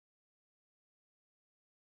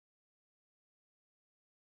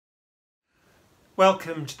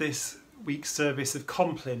Welcome to this week's service of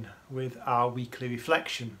Compline with our weekly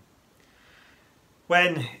reflection.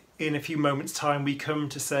 When in a few moments' time we come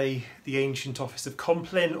to say the ancient office of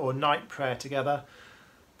Compline or night prayer together,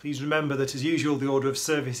 please remember that as usual the order of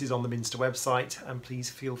service is on the Minster website, and please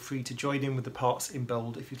feel free to join in with the parts in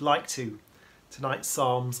bold if you'd like to. Tonight's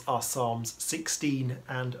psalms are Psalms 16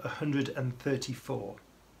 and 134.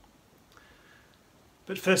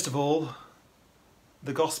 But first of all,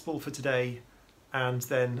 the Gospel for today, and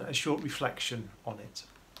then a short reflection on it.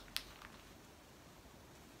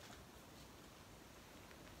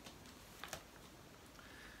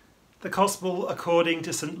 The Gospel according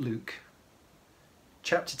to St. Luke,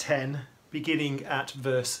 chapter 10, beginning at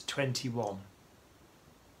verse 21.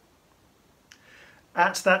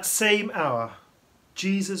 At that same hour,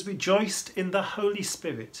 Jesus rejoiced in the Holy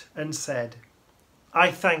Spirit and said,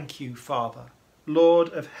 I thank you, Father, Lord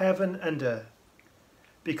of heaven and earth,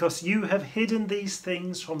 because you have hidden these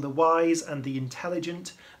things from the wise and the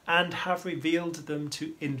intelligent and have revealed them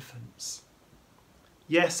to infants.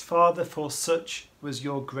 Yes, Father, for such was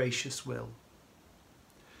your gracious will.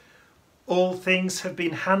 All things have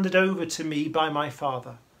been handed over to me by my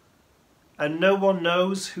Father, and no one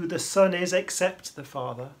knows who the Son is except the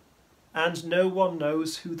Father, and no one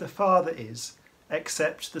knows who the Father is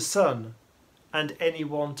except the Son, and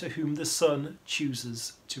anyone to whom the Son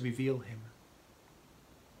chooses to reveal him.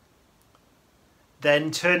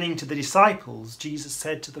 Then turning to the disciples, Jesus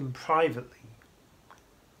said to them privately,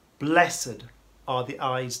 Blessed are the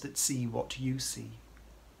eyes that see what you see.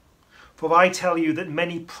 For I tell you that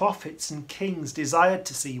many prophets and kings desired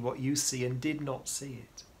to see what you see and did not see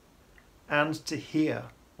it, and to hear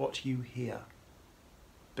what you hear,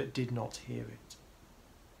 but did not hear it.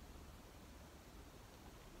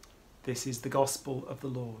 This is the gospel of the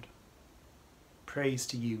Lord. Praise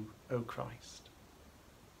to you, O Christ.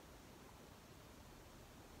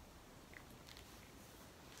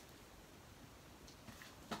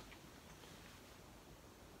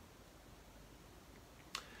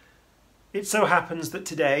 It so happens that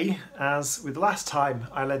today, as with the last time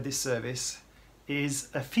I led this service, is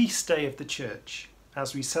a feast day of the Church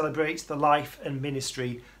as we celebrate the life and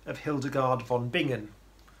ministry of Hildegard von Bingen.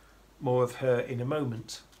 More of her in a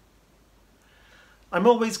moment. I'm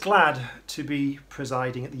always glad to be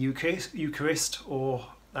presiding at the Eucharist or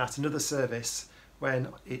at another service when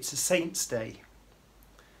it's a Saints' Day.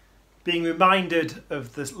 Being reminded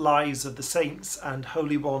of the lives of the saints and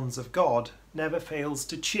holy ones of God never fails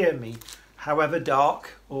to cheer me, however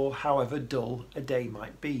dark or however dull a day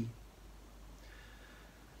might be.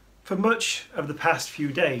 For much of the past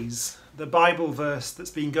few days, the Bible verse that's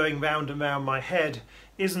been going round and round my head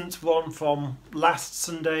isn't one from last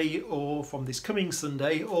Sunday or from this coming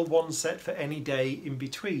Sunday or one set for any day in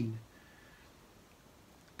between.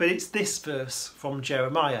 But it's this verse from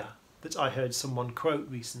Jeremiah that I heard someone quote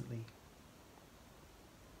recently.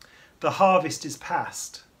 The harvest is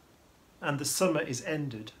past, and the summer is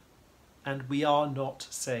ended, and we are not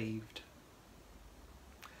saved.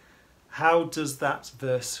 How does that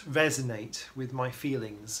verse resonate with my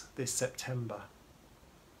feelings this September?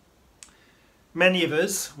 Many of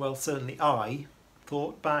us, well certainly I,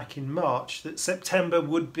 thought back in March that September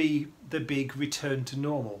would be the big return to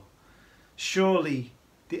normal. Surely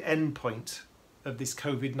the end point of this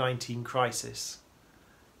COVID-19 crisis,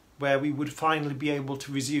 where we would finally be able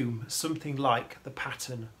to resume something like the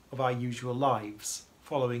pattern of our usual lives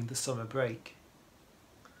following the summer break.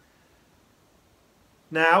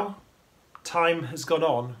 Now, time has gone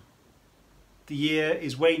on. The year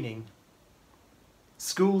is waning.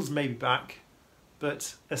 Schools may be back,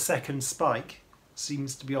 but a second spike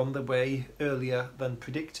seems to be on the way earlier than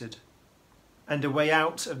predicted, and a way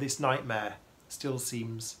out of this nightmare still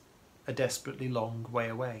seems a desperately long way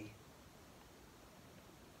away.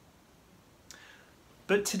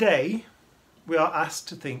 But today we are asked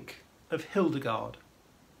to think of Hildegard,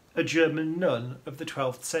 a German nun of the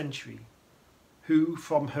 12th century, who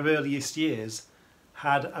from her earliest years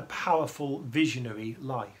had a powerful visionary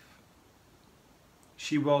life.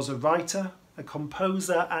 She was a writer, a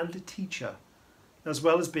composer and a teacher, as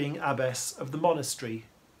well as being abbess of the monastery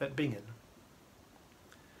at Bingen.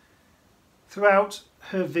 Throughout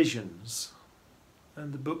her visions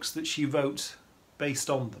and the books that she wrote based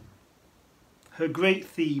on them, her great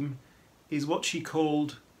theme is what she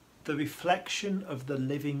called the reflection of the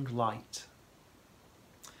living light.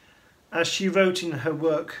 As she wrote in her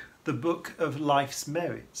work, The Book of Life's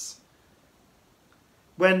Merits,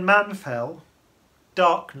 when man fell,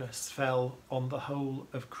 darkness fell on the whole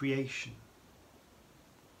of creation.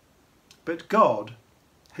 But God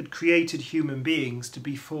had created human beings to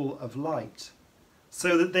be full of light,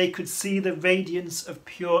 so that they could see the radiance of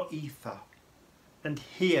pure ether and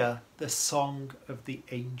hear the song of the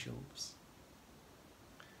angels.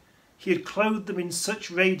 He had clothed them in such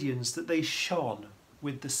radiance that they shone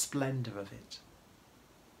with the splendour of it.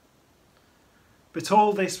 But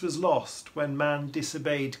all this was lost when man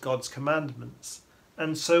disobeyed God's commandments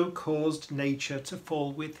and so caused nature to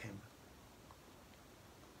fall with him.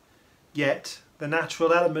 Yet the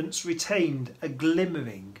natural elements retained a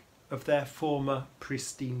glimmering of their former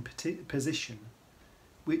pristine position,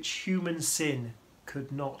 which human sin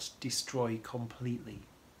could not destroy completely.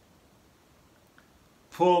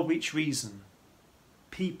 For which reason,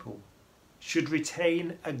 people should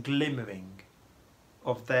retain a glimmering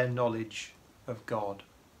of their knowledge of God.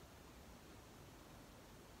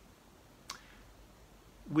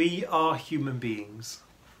 We are human beings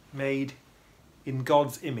made in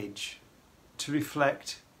God's image to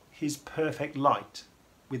reflect his perfect light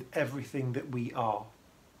with everything that we are.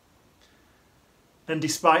 And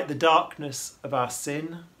despite the darkness of our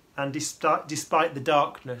sin, and despite the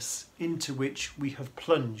darkness into which we have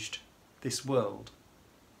plunged this world,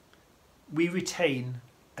 we retain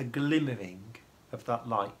a glimmering of that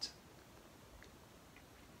light.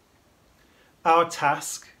 Our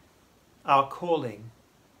task, our calling,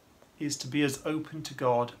 is to be as open to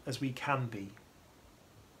God as we can be,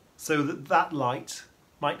 so that that light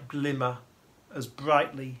might glimmer as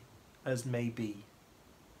brightly as may be.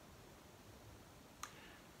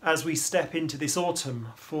 As we step into this autumn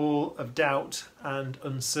full of doubt and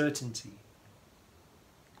uncertainty,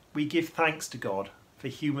 we give thanks to God for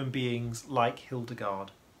human beings like Hildegard,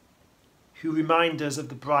 who remind us of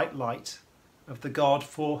the bright light of the God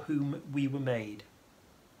for whom we were made.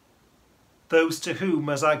 Those to whom,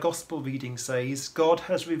 as our Gospel reading says, God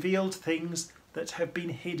has revealed things that have been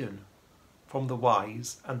hidden from the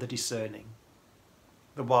wise and the discerning,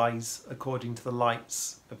 the wise according to the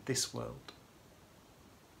lights of this world.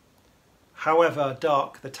 However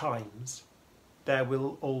dark the times, there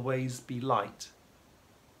will always be light,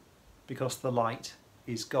 because the light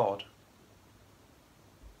is God.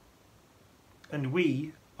 And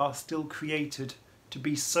we are still created to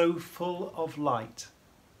be so full of light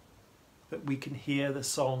that we can hear the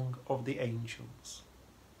song of the angels.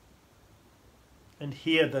 And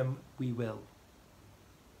hear them we will.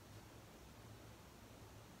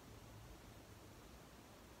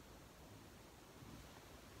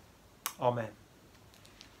 Amen.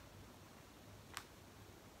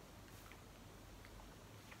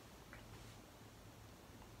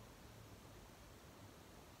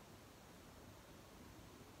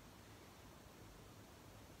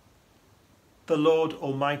 The Lord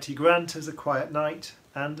Almighty grant us a quiet night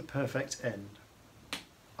and a perfect end.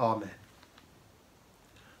 Amen.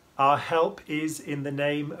 Our help is in the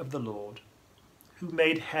name of the Lord, who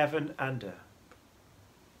made heaven and earth.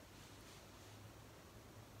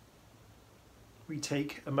 We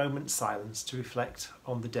take a moment's silence to reflect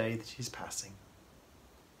on the day that is passing.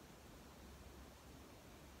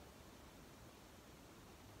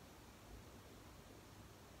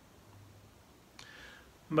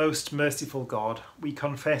 Most merciful God, we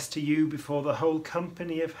confess to you before the whole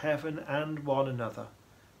company of heaven and one another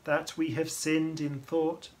that we have sinned in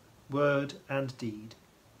thought, word and deed,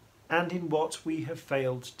 and in what we have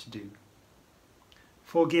failed to do.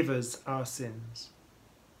 Forgive us our sins.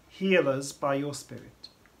 Heal us by your Spirit,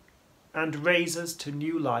 and raise us to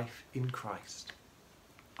new life in Christ.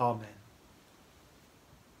 Amen.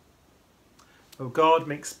 O God,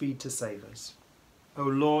 make speed to save us. O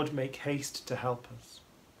Lord, make haste to help us.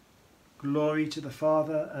 Glory to the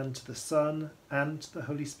Father, and to the Son, and to the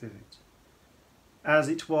Holy Spirit, as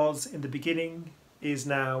it was in the beginning, is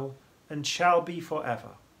now, and shall be forever.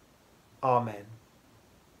 Amen.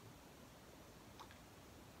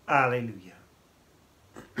 Alleluia.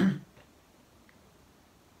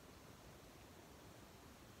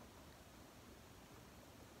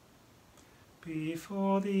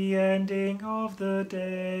 Before the ending of the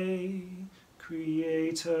day,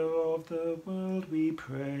 Creator of the world, we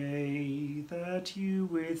pray that you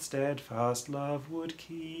with steadfast love would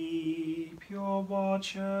keep your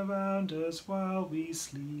watch around us while we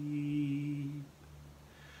sleep.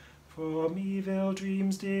 From evil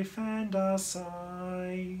dreams defend our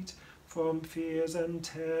sight, from fears and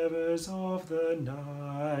terrors of the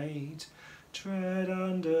night. Tread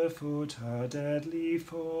underfoot our deadly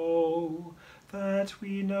foe, that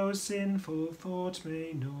we no sinful thought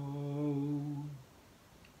may know.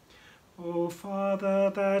 O Father,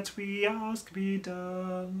 that we ask be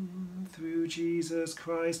done, through Jesus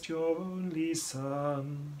Christ your only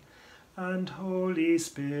Son, and Holy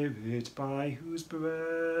Spirit, by whose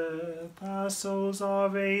breath our souls are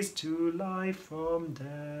raised to life from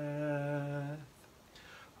death.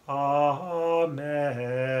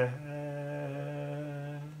 Amen.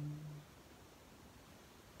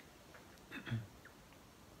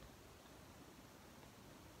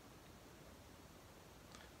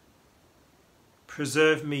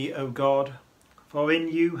 Preserve me, O God, for in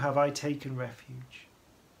you have I taken refuge.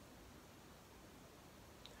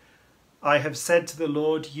 I have said to the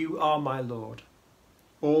Lord, you are my Lord.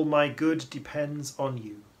 All my good depends on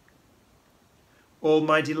you. All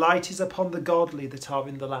my delight is upon the godly that are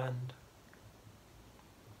in the land,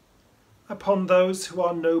 upon those who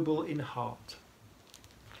are noble in heart.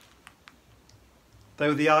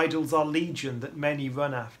 Though the idols are legion that many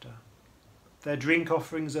run after, their drink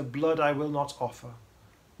offerings of blood I will not offer,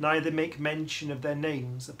 neither make mention of their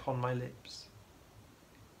names upon my lips.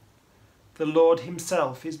 The Lord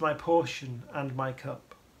himself is my portion and my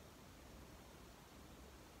cup.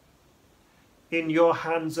 In your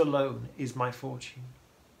hands alone is my fortune.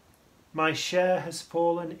 My share has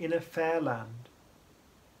fallen in a fair land.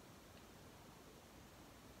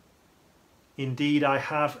 Indeed, I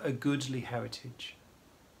have a goodly heritage.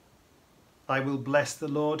 I will bless the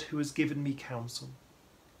Lord who has given me counsel.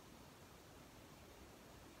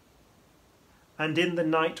 And in the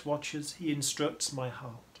night watches he instructs my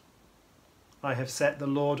heart. I have set the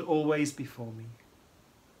Lord always before me.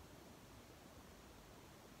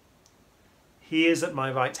 He is at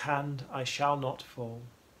my right hand, I shall not fall.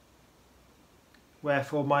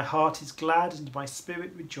 Wherefore my heart is glad and my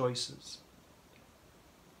spirit rejoices.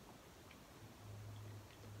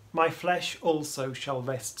 My flesh also shall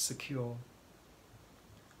rest secure.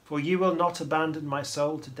 For you will not abandon my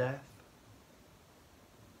soul to death,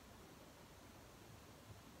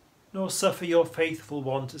 nor suffer your faithful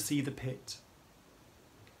one to see the pit.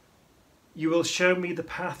 You will show me the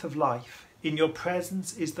path of life. In your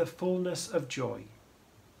presence is the fullness of joy.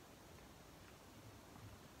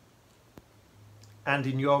 And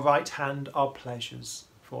in your right hand are pleasures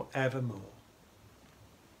for evermore.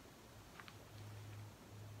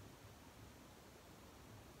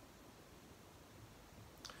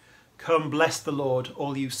 Come, bless the Lord,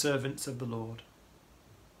 all you servants of the Lord.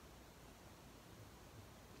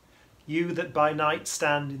 You that by night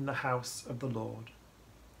stand in the house of the Lord,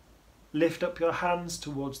 lift up your hands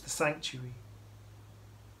towards the sanctuary,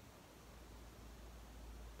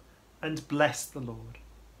 and bless the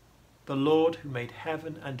Lord who made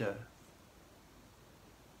heaven and earth.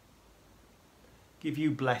 Give you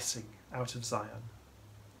blessing out of Zion.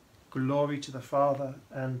 Glory to the Father,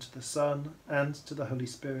 and to the Son, and to the Holy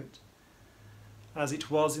Spirit, as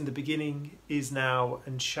it was in the beginning, is now,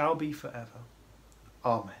 and shall be forever.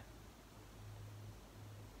 Amen.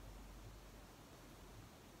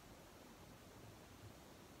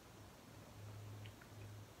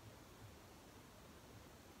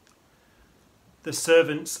 The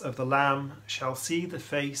servants of the Lamb shall see the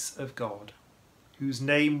face of God, whose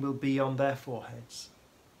name will be on their foreheads.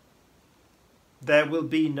 There will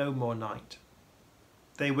be no more night.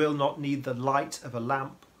 They will not need the light of a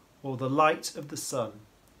lamp or the light of the sun,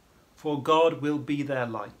 for God will be their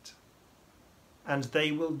light, and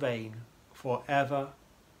they will reign for ever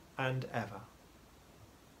and ever.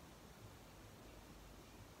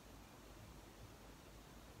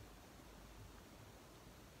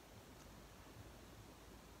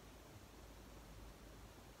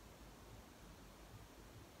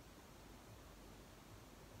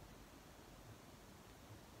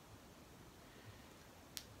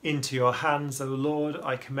 Into your hands, O Lord,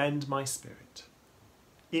 I commend my spirit.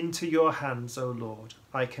 Into your hands, O Lord,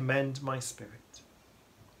 I commend my spirit.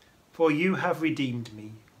 For you have redeemed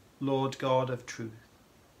me, Lord God of truth.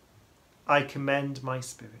 I commend my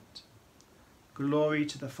spirit. Glory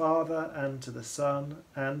to the Father, and to the Son,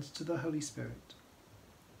 and to the Holy Spirit.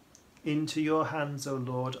 Into your hands, O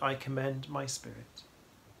Lord, I commend my spirit.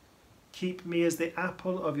 Keep me as the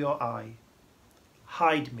apple of your eye.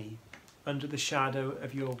 Hide me under the shadow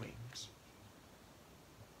of your wings.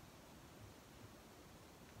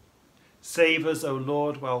 Save us, O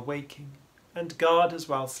Lord, while waking, and guard us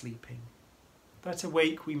while sleeping, that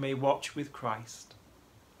awake we may watch with Christ,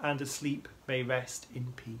 and asleep may rest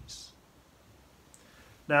in peace.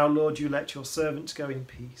 Now, Lord, you let your servant go in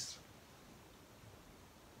peace.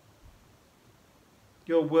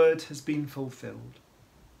 Your word has been fulfilled.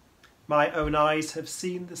 My own eyes have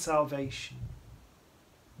seen the salvation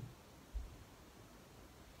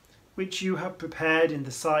which you have prepared in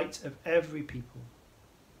the sight of every people,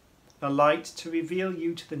 a light to reveal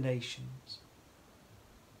you to the nations,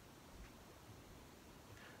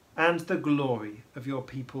 and the glory of your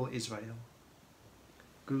people Israel.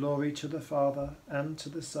 Glory to the Father, and to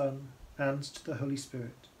the Son, and to the Holy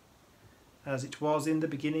Spirit, as it was in the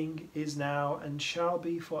beginning, is now, and shall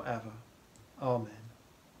be forever. Amen.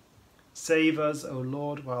 Save us, O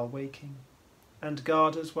Lord, while waking, and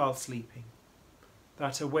guard us while sleeping,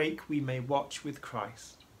 that awake we may watch with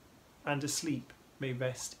Christ, and asleep may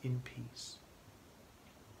rest in peace.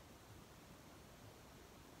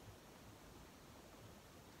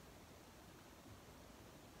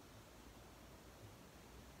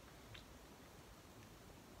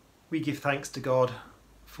 We give thanks to God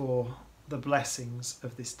for the blessings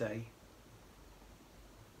of this day,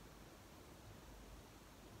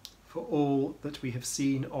 for all that we have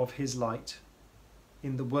seen of his light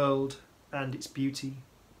in the world and its beauty,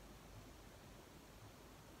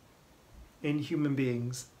 in human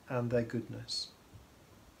beings and their goodness.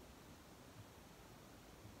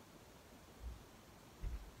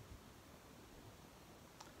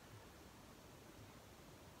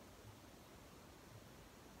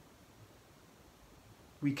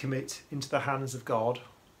 We commit into the hands of God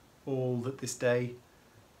all that this day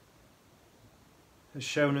has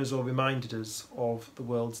shown us or reminded us of the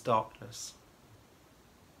world's darkness,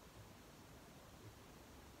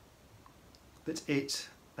 that it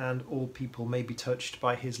and all people may be touched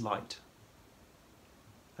by his light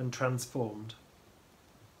and transformed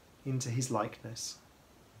into his likeness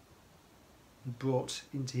and brought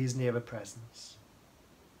into his nearer presence.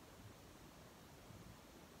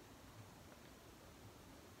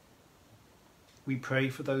 We pray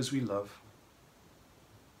for those we love,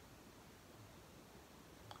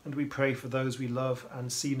 and we pray for those we love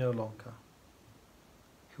and see no longer,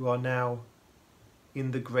 who are now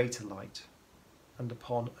in the greater light and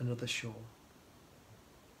upon another shore.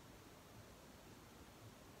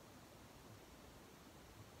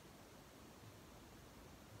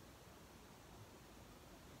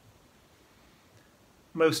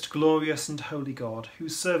 Most glorious and holy God,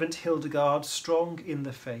 whose servant Hildegard, strong in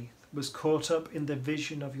the faith, was caught up in the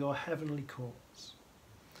vision of your heavenly courts.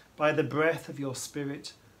 By the breath of your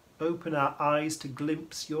Spirit, open our eyes to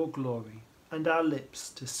glimpse your glory, and our lips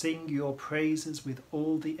to sing your praises with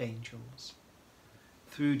all the angels.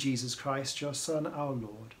 Through Jesus Christ, your Son, our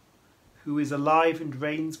Lord, who is alive and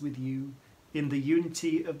reigns with you in the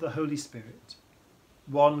unity of the Holy Spirit,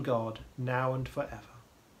 one God, now and forever.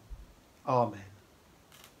 Amen.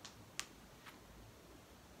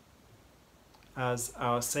 As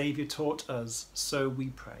our Saviour taught us, so we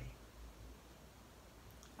pray.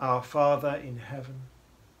 Our Father in heaven,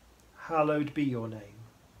 hallowed be your name.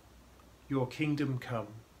 Your kingdom come,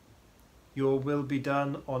 your will be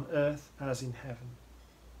done on earth as in heaven.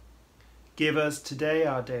 Give us today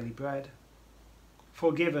our daily bread.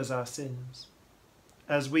 Forgive us our sins,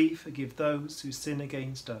 as we forgive those who sin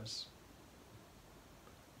against us.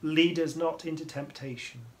 Lead us not into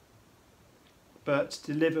temptation, but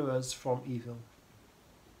deliver us from evil.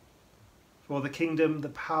 For the kingdom, the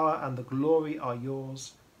power, and the glory are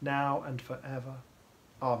yours, now and forever.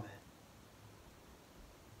 Amen.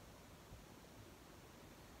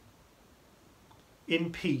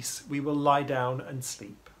 In peace we will lie down and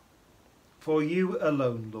sleep. For you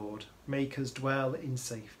alone, Lord, make us dwell in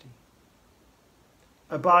safety.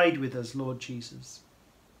 Abide with us, Lord Jesus,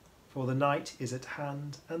 for the night is at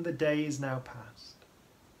hand and the day is now past.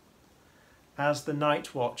 As the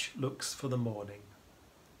night watch looks for the morning,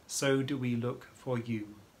 so do we look for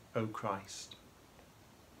you, O Christ.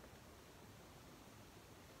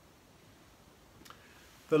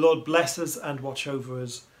 The Lord bless us and watch over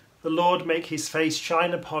us. The Lord make his face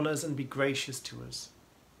shine upon us and be gracious to us.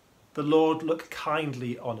 The Lord look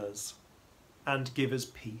kindly on us and give us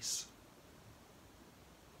peace.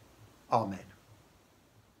 Amen.